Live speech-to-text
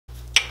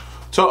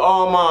To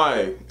all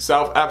my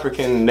South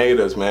African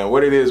natives, man,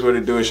 what it is, what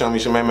it do, is show me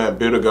some man,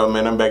 beautiful,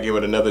 man. I'm back here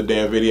with another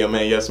damn video,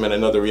 man. Yes, man,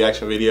 another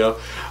reaction video.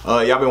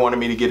 Y'all been wanting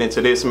me to get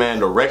into this,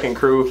 man. The Wrecking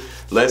Crew,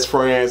 Less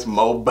Friends,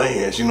 More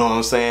Bandz. You know what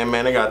I'm saying,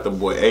 man? They got the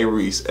boy A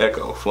Reese,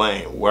 Echo,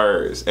 Flame,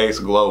 Words, X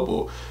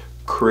Global,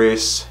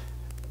 Chris,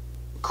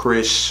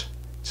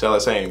 shall I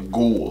say,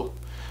 Ghoul.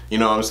 You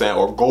know what I'm saying?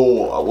 Or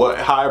Goal, or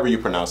however you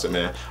pronounce it,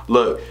 man.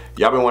 Look,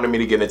 y'all been wanting me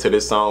to get into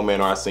this song,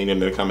 man, or I seen it in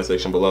the comment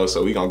section below,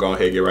 so we gonna go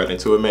ahead and get right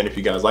into it, man. If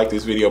you guys like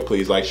this video,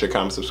 please like, share,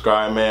 comment,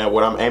 subscribe, man.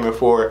 What I'm aiming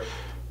for,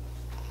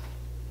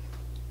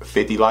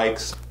 50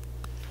 likes.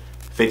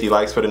 50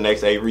 likes for the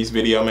next A Reese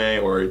video,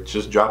 man, or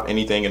just drop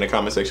anything in the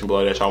comment section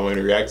below that y'all want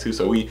me to react to.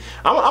 So I'm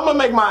gonna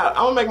make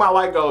my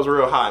like goals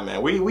real high,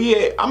 man.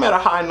 I'm at a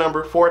high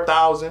number,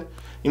 4,000.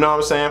 You know what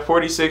I'm saying?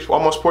 46,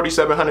 almost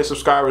 4,700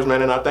 subscribers,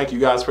 man, and I thank you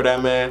guys for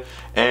that, man.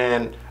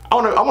 And I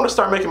wanna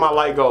start making my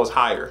like goals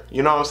higher.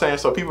 You know what I'm saying?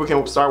 So people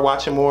can start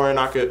watching more, and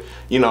I could,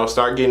 you know,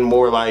 start getting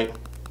more like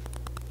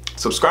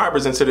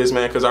subscribers into this,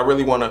 man, because I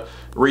really want to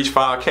reach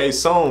 5K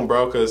soon,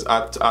 bro. Because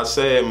I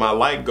said my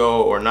like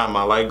goal, or not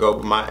my like goal,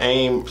 but my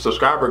aim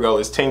subscriber goal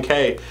is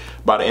 10K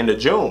by the end of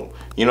June.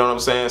 You know what I'm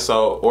saying?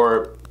 So,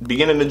 or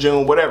beginning of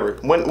June, whatever.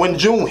 When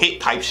June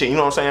hit type shit. You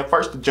know what I'm saying?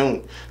 1st of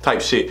June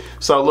type shit.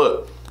 So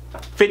look.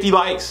 50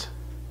 likes,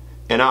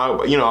 and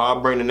I'll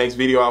bring the next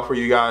video out for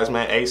you guys,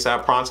 man.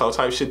 ASAP, pronto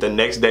type shit, the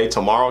next day,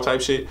 tomorrow type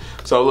shit.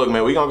 So look,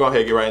 man, we gonna go ahead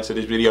and get right into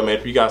this video, man.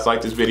 If you guys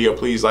like this video,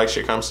 please like,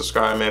 share, comment,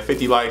 subscribe, man.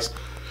 50 likes,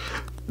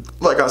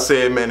 like I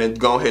said, man, and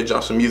go ahead and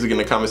drop some music in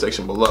the comment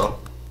section below.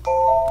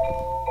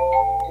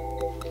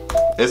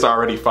 It's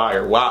already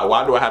fire.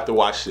 Why do I have to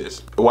watch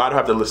this? Why do I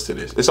have to listen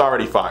to this? It's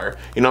already fire.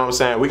 You know what I'm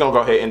saying? We gonna go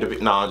ahead and end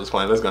it. No, I'm just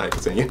playing. Let's go ahead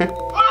and continue.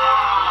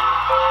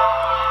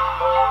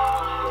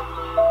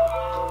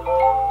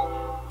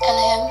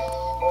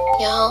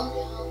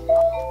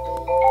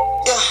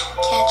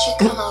 Can't you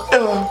come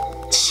over?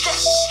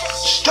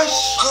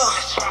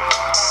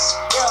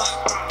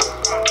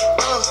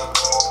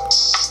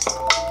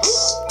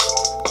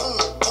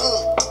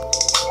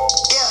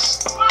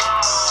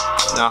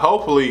 Now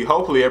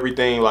hopefully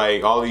everything,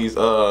 like all the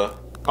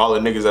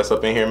niggas that's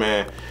up in here,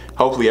 man,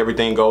 hopefully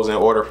everything goes in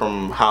order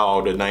from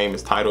how the name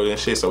is titled and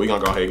shit. So we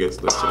gonna go ahead and get this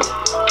to this.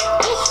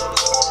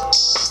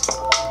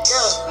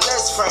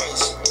 Less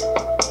friends.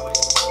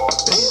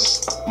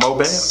 More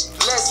Bandz?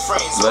 Less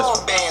friends, more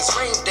Bandz,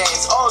 rain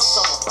dance all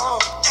summer.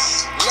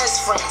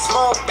 Less friends,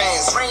 more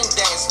Bandz, rain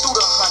dance through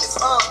the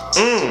hundreds.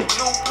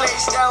 New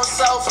place down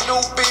south, new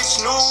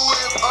bitch, new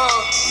whip.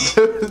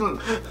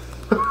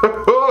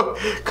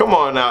 Come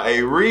on now,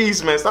 A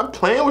Reese, man, stop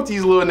playing with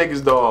these little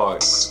niggas,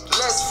 dog.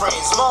 Less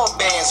friends, more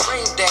Bandz,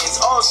 rain dance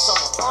all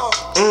summer.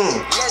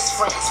 Less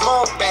friends,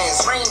 more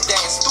Bandz, rain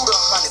dance through the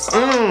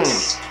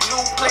hundreds.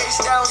 New place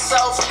down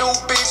south, new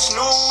bitch,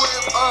 new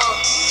whip.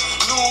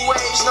 New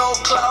waves, no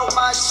cloud,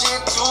 my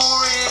shit too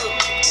real.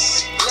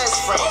 Less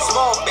friends,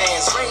 more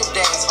Bandz, rain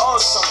dance all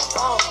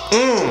summer.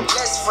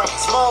 Less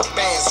friends, more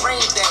Bandz, rain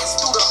dance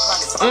through the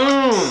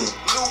hundreds.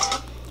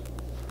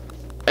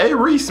 A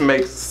Reese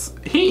makes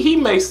he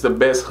makes the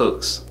best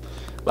hooks,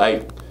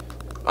 like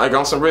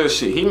on some real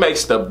shit. He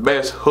makes the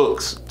best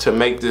hooks to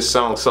make this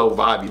song so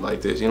vibey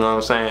like this. You know what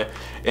I'm saying?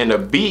 And the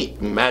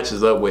beat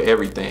matches up with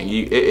everything.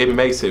 It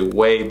makes it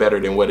way better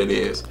than what it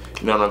is.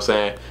 You know what I'm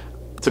saying?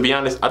 To be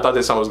honest, I thought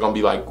this song was gonna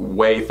be like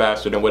way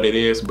faster than what it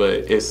is,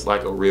 but it's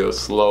like a real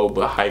slow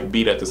but hype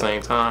beat at the same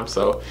time.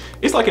 So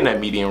it's like in that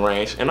medium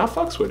range, and I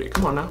fucks with it.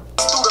 Come on now.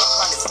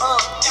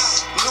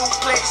 New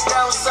place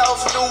down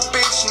south, new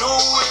bitch, new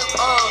whip.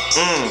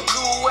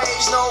 New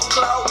waves, no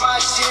cloud, my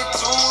shit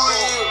too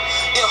real.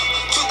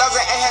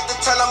 2008 had to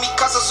tell me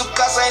casa su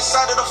casa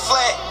inside of the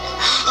flat.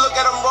 Look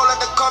at them roll at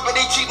the carpet,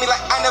 they treat me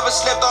like I never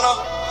slept on a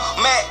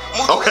mat.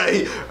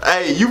 Okay,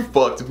 hey, you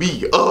fucked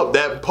me up.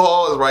 That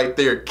pause right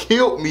there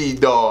killed me,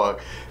 dog.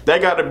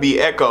 That gotta be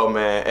Echo,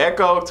 man.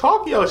 Echo,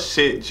 talk your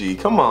shit, G.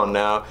 Come on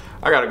now.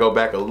 I gotta go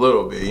back a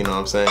little bit, you know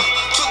what I'm saying?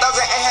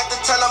 2008 had to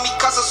tell me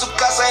casa su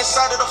casa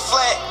inside of the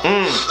flat.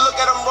 Look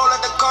at them roll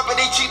at the carpet,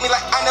 they treat me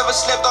like I never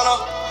slept on a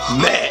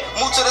mat.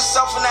 Moved to the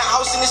south in that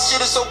house, and this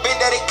shit is so big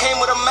that it came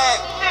with a map.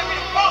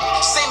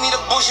 Save me the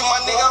bullshit, my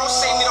nigga, don't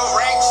save me the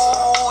racks.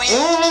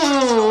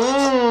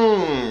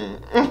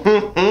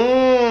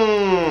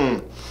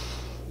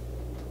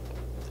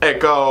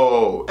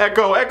 Echo,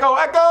 Echo, Echo,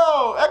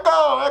 Echo,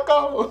 Echo,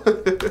 Echo.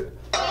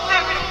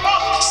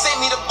 Save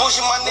me the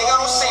bullshit, my nigga,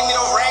 don't save me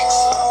the racks.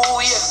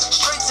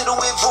 Straight to the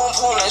whip, boom,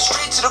 boom, and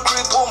straight to the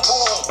crib, boom,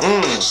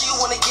 boom. She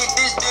wanna get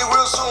this day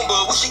real soon,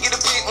 but when she get a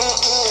pick,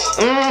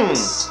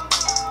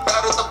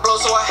 Bad at the blow,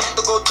 so I had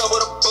to go double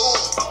the boom.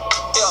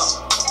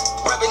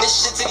 Rapping this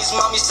shit to these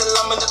mommies till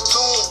I'm in the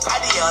tomb. I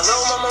did a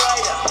little mama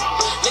rider.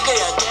 Nigga,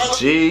 ya gang.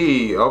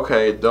 Gee,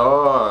 okay,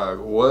 dog.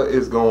 What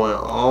is going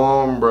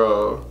on,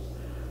 bro?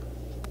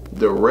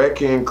 The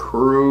Wrecking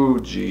Crew,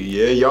 G.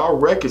 Yeah, y'all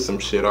wrecking some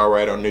shit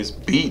alright on this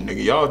beat,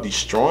 nigga. Y'all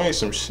destroying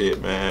some shit,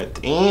 man.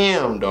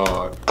 Damn,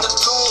 dog.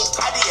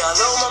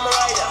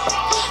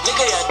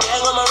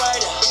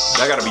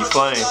 That gotta be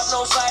flames.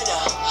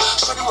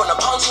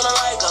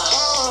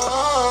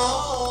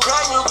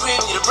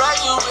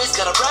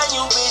 got a brand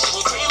new bitch and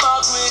you came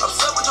out quick. I'm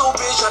stuck with your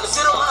bitch trying to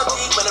sit on my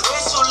dick, but the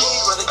bitch too lean,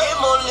 rather get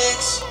more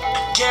licks.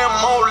 Get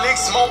more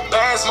licks, more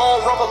bands,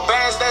 more rubber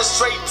bands. That's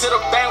straight to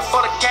the bank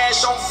for the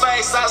cash on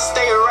facts. I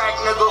stay rack,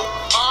 nigga.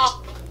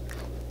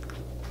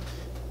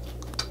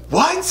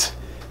 What?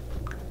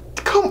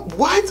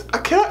 What?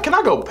 Can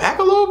I go back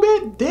a little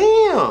bit?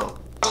 Damn.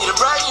 Need a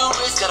brand new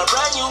bitch, got a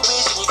brand new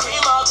bitch, and you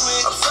came out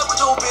quick. I'm stuck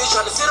with your bitch,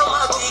 trying to sit on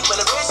my dick, but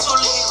the bitch too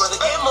lean, rather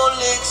get more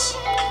licks.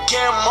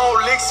 Get more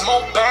licks,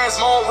 more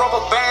bands, more rubber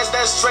bands.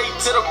 That's straight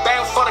to the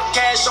bank for the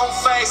cash on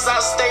facts. I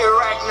stay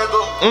rack, nigga.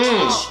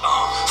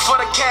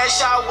 For the cash,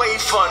 I wait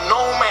for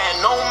no man,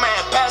 no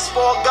man.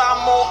 Passport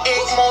got more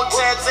ink, more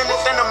tats in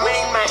it than the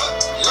main man.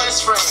 Let's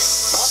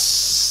friends.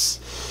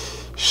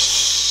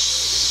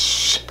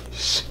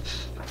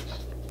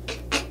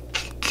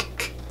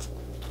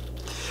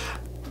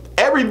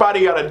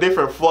 Everybody got a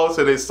different flow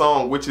to this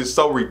song, which is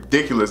so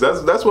ridiculous.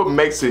 That's what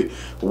makes it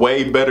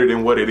way better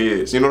than what it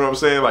is. You know what I'm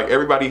saying? Like,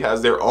 everybody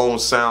has their own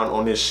sound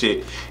on this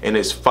shit, and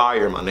it's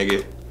fire, my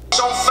nigga.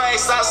 On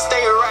face, I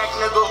stay rack,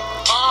 nigga.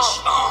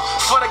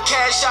 For the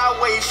cash, I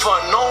wait for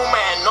no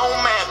man, no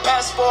man.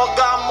 Passport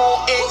got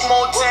more ink,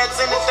 more tats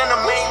in it than the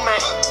main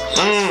man.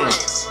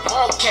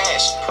 More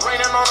cash,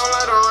 raining on them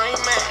like the rain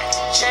man.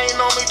 Chain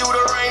on me, do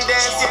the rain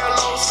dance,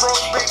 yellow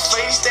froze, big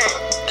face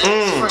dance.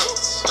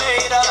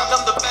 Laid up,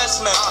 I'm the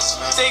best man.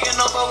 Taking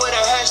over with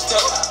a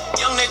hashtag.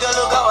 Young nigga,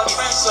 look how I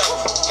translate.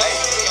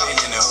 Hey, been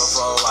in the hood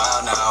for a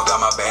while now. Got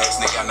my bags,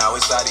 nigga, now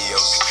it's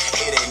adios.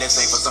 It ain't the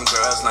same for some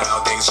girls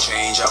now. Things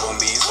change, I won't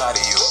be inside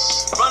of you.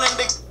 Running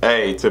the.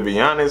 Hey, to be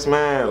honest,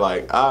 man,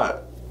 like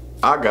I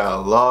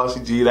got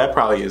lost, G. That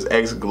probably is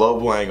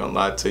ex-global, I ain't gonna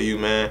lie to you,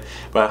 man.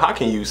 But how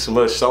can you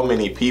smush so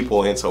many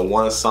people into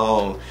one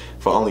song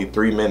for only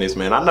 3 minutes,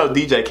 man? I know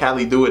DJ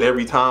Khaled do it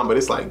every time, but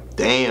it's like,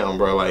 damn,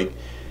 bro,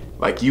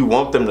 like you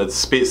want them to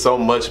spit so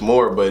much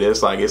more, but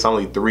it's like it's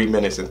only 3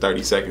 minutes and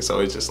 30 seconds, so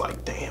it's just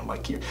like, damn,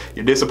 like you're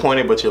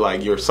disappointed, but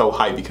you're so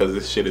hyped because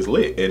this shit is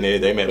lit, and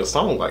they made a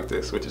song like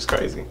this, which is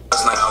crazy.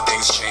 That's not how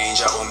things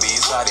change, I won't be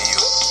inside of you.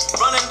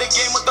 Running the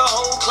game with the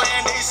whole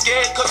clan, they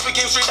scared cause we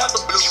came straight out the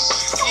blue.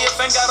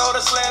 CFN got all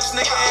the slaps,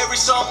 nigga, every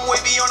song way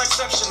beyond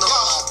exceptional.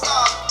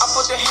 I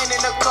put the hand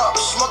in the cup,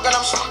 smoking,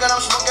 I'm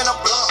smoking a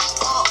blunt.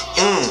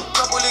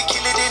 Couple of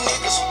killer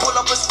niggas, pull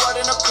up a squad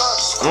in the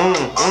cups.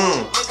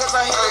 Niggas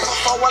I hit it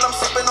before while I'm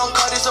sipping on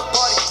Cuddy's a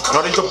party.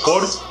 Cuddy's a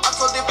party. I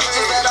told the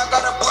bitches that I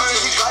got a booty,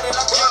 she got it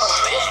like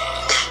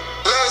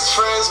Less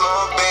friends,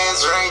 more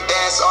bands, rain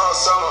dance all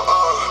summer,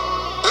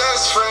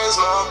 Less friends,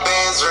 more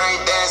bands, rain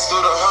dance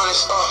through the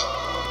hundreds,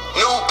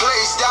 New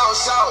place down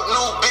south,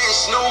 new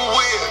bitch, new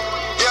whip.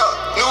 Yeah,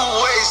 new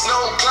ways,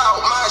 no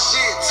clout, my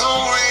shit too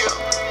real.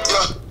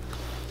 Yeah.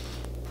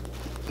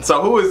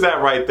 So who is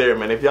that right there,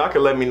 man? If y'all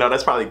could let me know,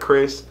 that's probably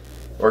Chris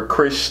or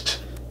Chris.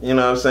 You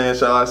know what I'm saying?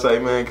 Shall I say,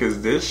 man?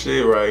 Because this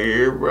shit right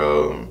here,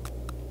 bro,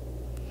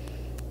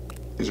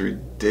 is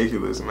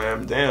ridiculous,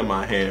 man. Damn,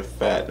 my hand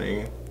fat,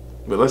 nigga.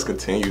 But let's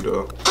continue,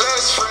 though.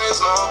 Less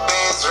friends, more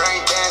bands,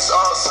 rain dance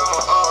all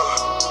summer,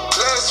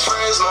 Less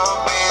friends,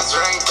 more bands,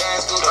 rain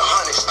dance through the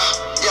hundreds.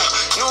 Yeah,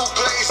 new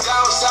place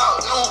down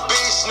south, new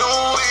bitch, new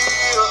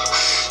wheel.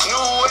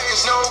 New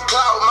ways, no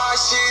clout, my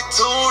shit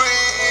too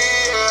real.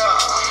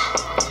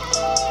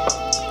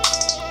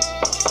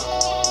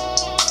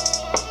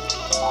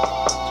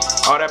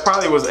 Oh, that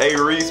probably was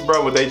A. Reese,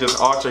 bro, but they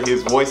just altered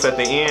his voice at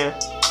the end.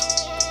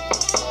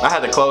 I had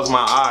to close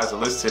my eyes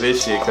and listen to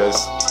this shit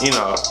because, you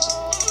know,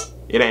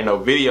 it ain't no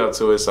video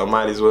to it, so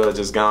might as well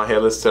just go ahead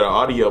and listen to the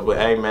audio. But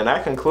hey, man,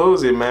 that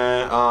concludes it,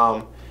 man.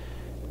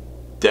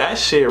 That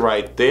shit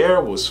right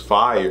there was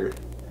fire.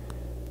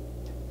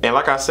 And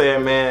like I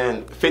said,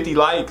 man, 50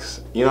 likes,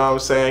 you know what I'm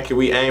saying? Can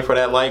we aim for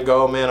that like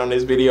goal, man, on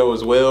this video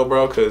as well,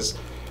 bro? Because,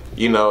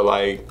 you know,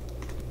 like,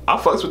 I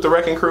fucks with the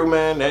Wrecking Crew,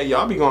 man.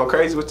 Y'all be going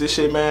crazy with this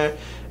shit, man.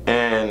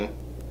 And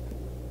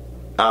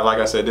like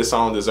I said, this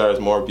song deserves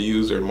more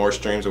views or more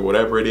streams or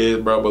whatever it is,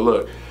 bro. But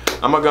look,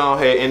 I'm gonna go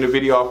ahead and end the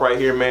video off right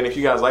here, man. If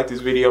you guys like this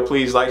video,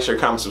 please like, share,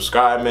 comment,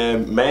 subscribe,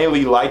 man.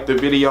 Mainly like the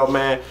video,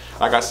 man.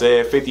 Like I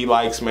said, 50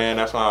 likes, man.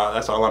 That's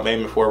all I'm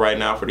aiming for right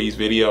now for these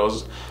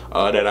videos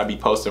that I be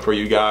posting for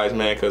you guys,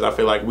 man. Because I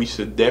feel like we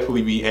should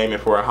definitely be aiming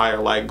for a higher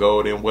like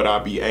goal than what I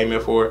be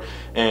aiming for.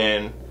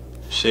 And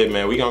shit,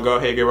 man, we gonna go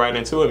ahead and get right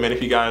into it, man.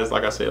 If you guys,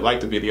 like I said, like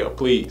the video,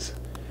 please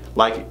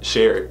like it,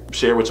 share it,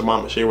 share with your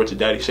mama, share with your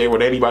daddy, share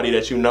with anybody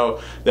that you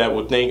know that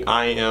would think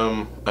I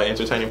am an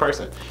entertaining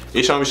person.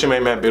 It's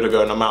your man, Bill the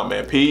Girl, and I'm out,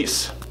 man.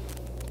 Peace.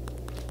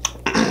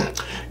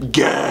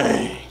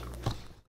 Gang.